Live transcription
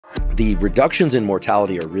The reductions in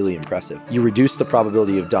mortality are really impressive. You reduce the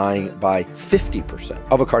probability of dying by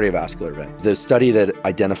 50% of a cardiovascular event. The study that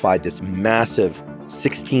identified this massive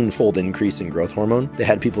 16-fold increase in growth hormone, they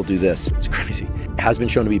had people do this. It's crazy. It has been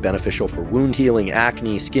shown to be beneficial for wound healing,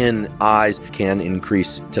 acne, skin, eyes, can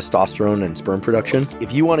increase testosterone and sperm production.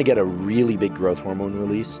 If you want to get a really big growth hormone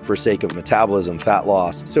release for sake of metabolism, fat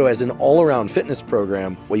loss, so as an all-around fitness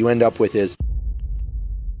program, what you end up with is,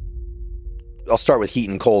 I'll start with heat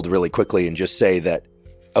and cold really quickly and just say that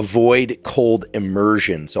avoid cold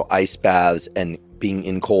immersion, so ice baths and being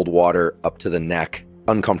in cold water up to the neck,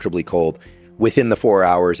 uncomfortably cold, within the 4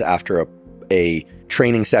 hours after a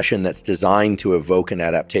training session that's designed to evoke an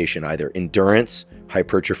adaptation, either endurance,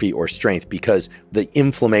 hypertrophy, or strength, because the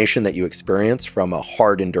inflammation that you experience from a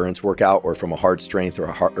hard endurance workout or from a hard strength or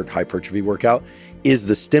a hard hypertrophy workout is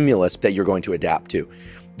the stimulus that you're going to adapt to.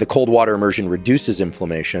 The cold water immersion reduces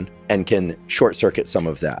inflammation and can short circuit some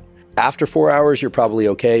of that. After 4 hours, you're probably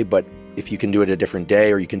okay, but if you can do it a different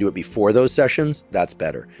day or you can do it before those sessions, that's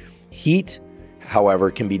better. Heat, however,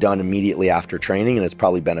 can be done immediately after training, and it's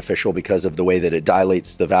probably beneficial because of the way that it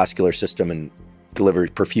dilates the vascular system and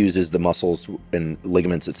perfuses the muscles and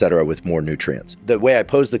ligaments, etc., with more nutrients. The way I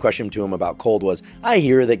posed the question to him about cold was, I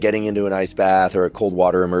hear that getting into an ice bath or a cold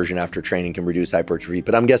water immersion after training can reduce hypertrophy,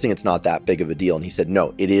 but I'm guessing it's not that big of a deal. And he said,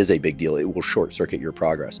 no, it is a big deal. It will short circuit your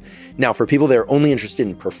progress. Now, for people that are only interested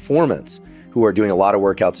in performance, who are doing a lot of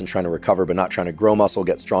workouts and trying to recover, but not trying to grow muscle,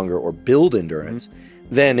 get stronger, or build endurance,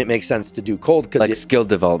 then it makes sense to do cold, because like skill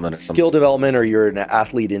development or something. Skill development, or you're an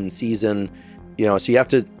athlete in season, you know, so you have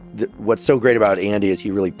to, what's so great about Andy is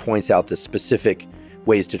he really points out the specific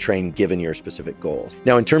ways to train given your specific goals.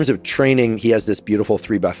 Now, in terms of training, he has this beautiful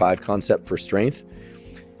 3x5 concept for strength.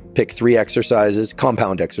 Pick 3 exercises,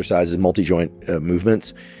 compound exercises, multi-joint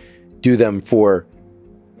movements. Do 3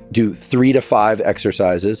 to 5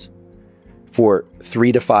 exercises for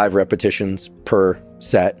 3 to 5 repetitions per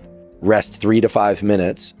set, rest 3 to 5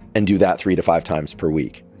 minutes, and do that 3 to 5 times per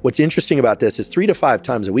week. What's interesting about this is 3 to 5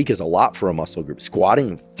 times a week is a lot for a muscle group.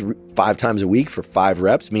 Squatting 5 times a week for 5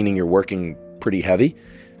 reps, meaning you're working pretty heavy,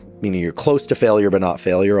 meaning you're close to failure but not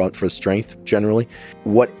failure for strength generally.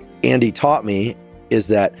 What Andy taught me is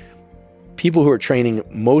that people who are training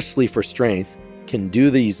mostly for strength can do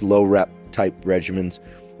these low rep type regimens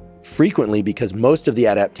frequently because most of the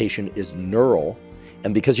adaptation is neural,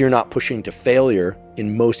 and because you're not pushing to failure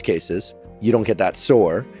in most cases, you don't get that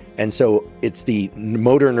sore. And so it's the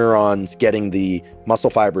motor neurons getting the muscle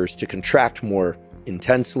fibers to contract more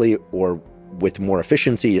intensely or with more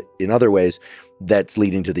efficiency in other ways that's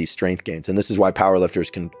leading to these strength gains. And this is why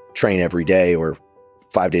powerlifters can train every day or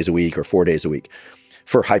 5 days a week or 4 days a week.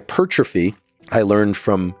 For hypertrophy, I learned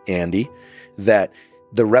from Andy that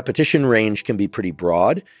the repetition range can be pretty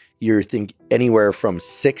broad. You're thinking anywhere from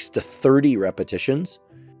 6 to 30 repetitions.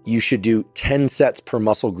 You should do 10 sets per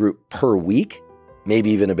muscle group per week,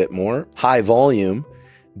 maybe even a bit more. High volume,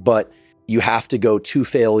 but you have to go to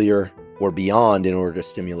failure or beyond in order to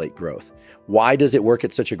stimulate growth. Why does it work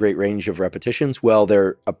at such a great range of repetitions? Well,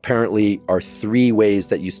 there apparently are 3 ways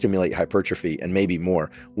that you stimulate hypertrophy, and maybe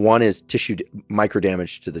more. One is tissue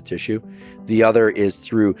microdamage to the tissue. The other is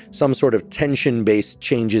through some sort of tension-based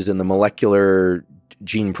changes in the molecular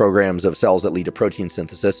gene programs of cells that lead to protein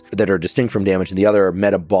synthesis that are distinct from damage. And the other are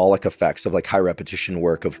metabolic effects of like high repetition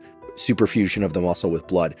work of superfusion of the muscle with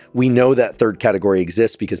blood. We know that third category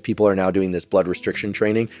exists because people are now doing this blood restriction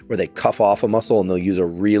training where they cuff off a muscle and they'll use a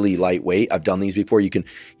really light weight. I've done these before. You can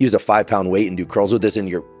use a 5-pound weight and do curls with this, and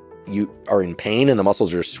you are in pain and the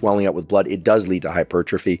muscles are swelling up with blood. It does lead to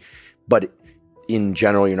hypertrophy, but in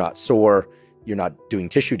general, you're not sore, you're not doing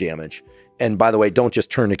tissue damage. And by the way, don't just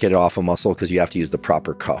tourniquet off a muscle because you have to use the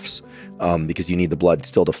proper cuffs because you need the blood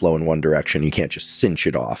still to flow in one direction. You can't just cinch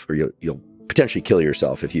it off, or you'll potentially kill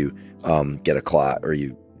yourself if you get a clot or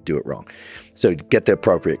you do it wrong. So get the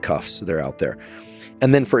appropriate cuffs, they're out there.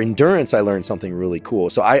 And then for endurance, I learned something really cool.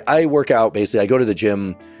 So I work out, basically, I go to the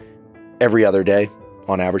gym every other day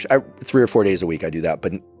on average. 3 or 4 days a week I do that,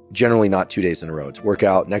 but generally not 2 days in a row. It's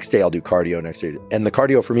workout, next day I'll do cardio, next day. And the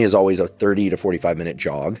cardio for me is always a 30 to 45 minute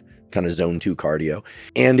jog, kind of zone 2 cardio.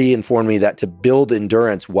 Andy informed me that to build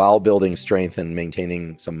endurance while building strength and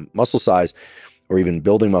maintaining some muscle size, or even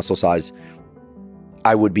building muscle size,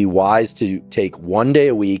 I would be wise to take 1 day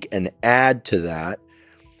a week and add to that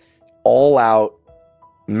all out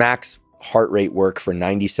max heart rate work for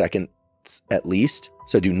 90 seconds at least.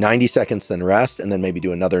 So do 90 seconds, then rest, and then maybe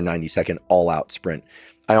do another 90-second all out sprint.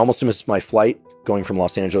 I almost missed my flight going from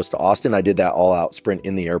Los Angeles to Austin. I did that all out sprint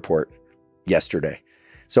in the airport yesterday.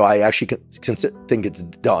 So I actually think it's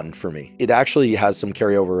done for me. It actually has some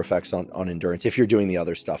carryover effects on endurance if you're doing the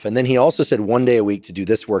other stuff. And then he also said 1 day a week to do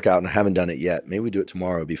this workout, and I haven't done it yet. Maybe we do it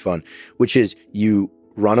tomorrow, it'd be fun, which is you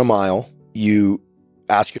run a mile, you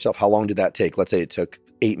ask yourself, how long did that take? Let's say it took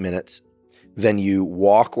 8 minutes. Then you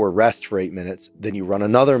walk or rest for 8 minutes. Then you run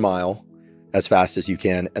another mile as fast as you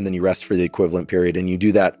can, and then you rest for the equivalent period. And you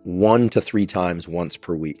do that 1 to 3 times once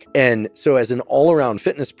per week. And so as an all-around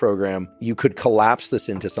fitness program, you could collapse this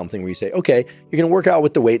into something where you say, okay, you're going to work out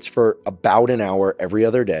with the weights for about an hour every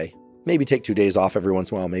other day. Maybe take 2 days off every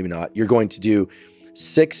once in a while, maybe not. You're going to do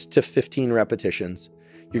 6 to 15 repetitions.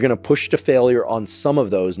 You're going to push to failure on some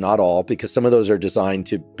of those, not all, because some of those are designed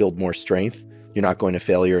to build more strength. You're not going to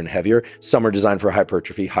failure and heavier. Some are designed for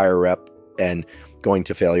hypertrophy, higher rep, and going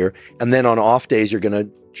to failure. And then on off days, you're going to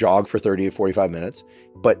jog for 30 to 45 minutes.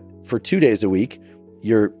 But for 2 days a week,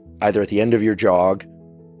 you're either at the end of your jog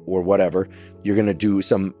or whatever, you're going to do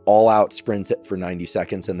some all-out sprints for 90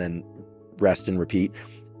 seconds and then rest and repeat.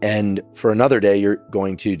 And for another day, you're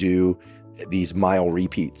going to do these mile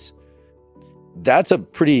repeats. That's a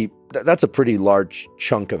pretty large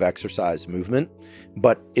chunk of exercise movement.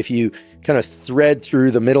 But if you kind of thread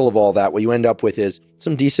through the middle of all that, what you end up with is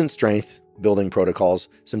some decent strength building protocols,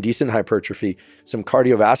 some decent hypertrophy, some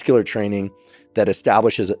cardiovascular training that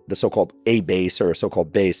establishes the so-called A base or a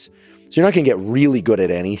so-called base. So you're not going to get really good at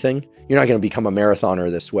anything. You're not going to become a marathoner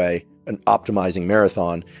this way, an optimizing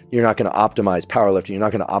marathon. You're not going to optimize powerlifting. You're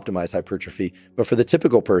not going to optimize hypertrophy. But for the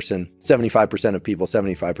typical person, 75% of people,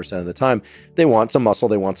 75% of the time, they want some muscle,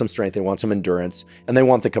 they want some strength, they want some endurance, and they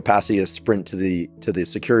want the capacity to sprint to the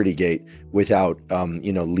security gate without,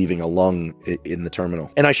 leaving a lung in the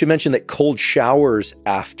terminal. And I should mention that cold showers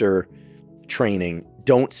after training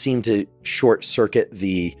don't seem to short circuit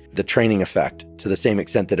the training effect to the same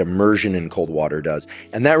extent that immersion in cold water does.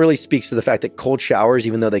 And that really speaks to the fact that cold showers,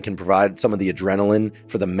 even though they can provide some of the adrenaline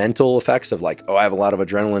for the mental effects of like, oh, I have a lot of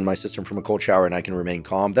adrenaline in my system from a cold shower and I can remain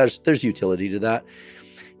calm. There's utility to that.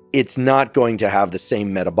 It's not going to have the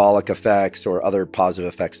same metabolic effects or other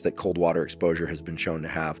positive effects that cold water exposure has been shown to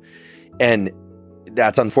have. And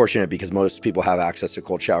that's unfortunate because most people have access to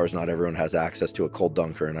cold showers. Not everyone has access to a cold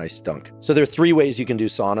dunk or an ice dunk. So there are 3 ways you can do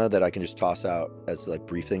sauna that I can just toss out as like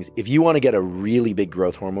brief things. If you want to get a really big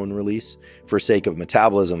growth hormone release for sake of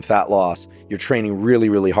metabolism, fat loss, you're training really,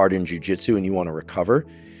 really hard in jiu-jitsu and you want to recover,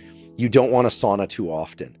 you don't want to sauna too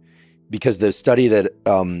often, because the study that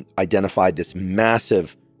identified this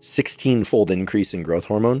massive 16-fold increase in growth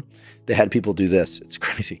hormone, they had people do this. It's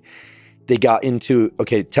crazy. They got into,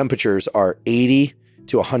 okay, temperatures are 80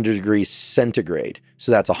 to 100 degrees centigrade.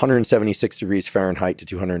 So that's 176 degrees Fahrenheit to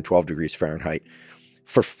 212 degrees Fahrenheit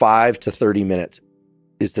for 5 to 30 minutes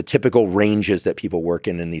is the typical ranges that people work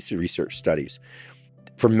in these research studies.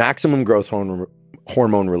 For maximum growth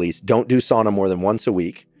hormone release, don't do sauna more than once a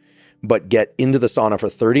week, but get into the sauna for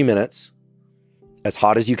 30 minutes, as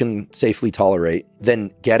hot as you can safely tolerate,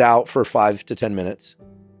 then get out for 5 to 10 minutes,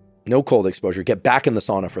 no cold exposure, get back in the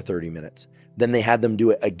sauna for 30 minutes. Then they had them do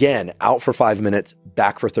it again, out for 5 minutes,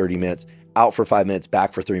 back for 30 minutes, out for 5 minutes,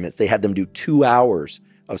 back for 3 minutes. They had them do 2 hours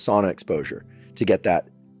of sauna exposure to get that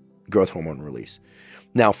growth hormone release.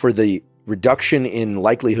 Now, for the reduction in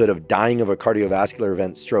likelihood of dying of a cardiovascular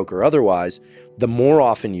event, stroke or otherwise, the more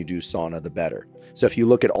often you do sauna, the better. So if you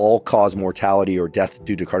look at all-cause mortality or death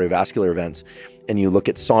due to cardiovascular events, and you look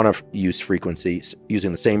at sauna use frequency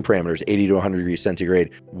using the same parameters, 80 to 100 degrees centigrade,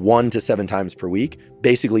 1 to 7 times per week,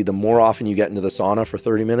 basically the more often you get into the sauna for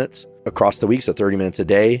 30 minutes across the week, so 30 minutes a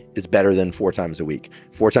day is better than 4 times a week.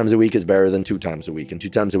 4 times a week is better than 2 times a week, and 2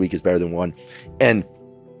 times a week is better than 1. And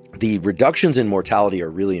the reductions in mortality are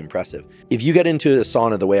really impressive. If you get into the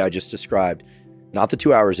sauna the way I just described, not the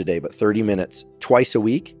 2 hours a day, but 30 minutes twice a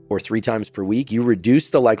week or 3 times per week, you reduce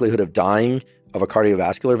the likelihood of dying of a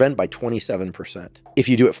cardiovascular event by 27%. If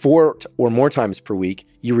you do it 4 or more times per week,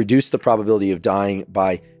 you reduce the probability of dying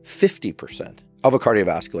by 50% of a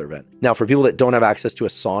cardiovascular event. Now, for people that don't have access to a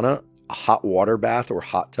sauna, a hot water bath or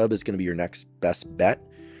hot tub is going to be your next best bet.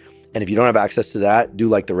 And if you don't have access to that, do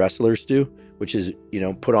like the wrestlers do, which is,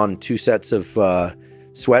 put on 2 sets of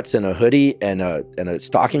sweats and a hoodie and a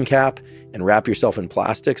stocking cap and wrap yourself in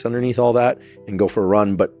plastics underneath all that and go for a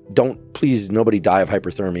run. But please, nobody die of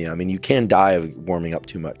hyperthermia. I mean, you can die of warming up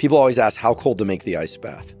too much. People always ask how cold to make the ice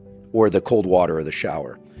bath or the cold water or the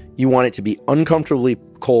shower. You want it to be uncomfortably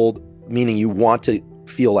cold, meaning you want to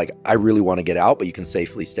feel like, I really want to get out, but you can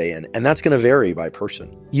safely stay in. And that's going to vary by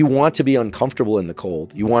person. You want to be uncomfortable in the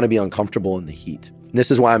cold. You want to be uncomfortable in the heat. And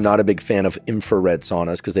this is why I'm not a big fan of infrared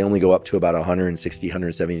saunas, because they only go up to about 160,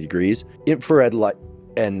 170 degrees. Infrared light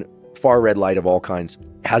and far red light of all kinds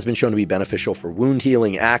has been shown to be beneficial for wound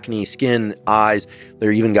healing, acne, skin, eyes. There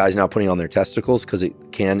are even guys now putting on their testicles because it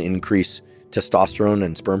can increase testosterone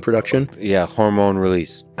and sperm production. Yeah, hormone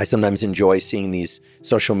release. I sometimes enjoy seeing these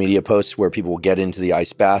social media posts where people will get into the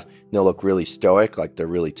ice bath and they'll look really stoic, like they're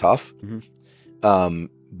really tough.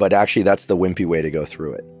 But actually, that's the wimpy way to go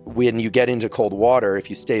through it. When you get into cold water, if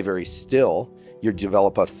you stay very still, you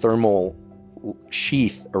develop a thermal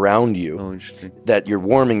sheath around you that you're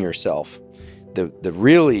warming yourself. The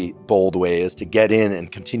really bold way is to get in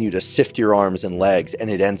and continue to sift your arms and legs, and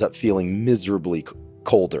it ends up feeling miserably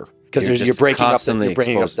colder because you're breaking up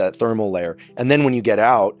that thermal layer. And then when you get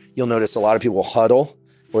out, you'll notice a lot of people huddle,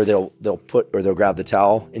 or they'll grab the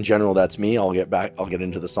towel. In general, that's me. I'll get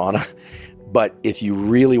into the sauna. But if you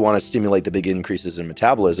really want to stimulate the big increases in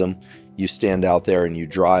metabolism, you stand out there and you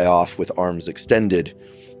dry off with arms extended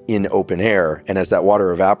in open air. And as that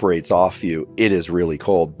water evaporates off you, it is really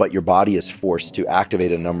cold, but your body is forced to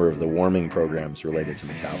activate a number of the warming programs related to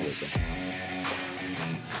metabolism.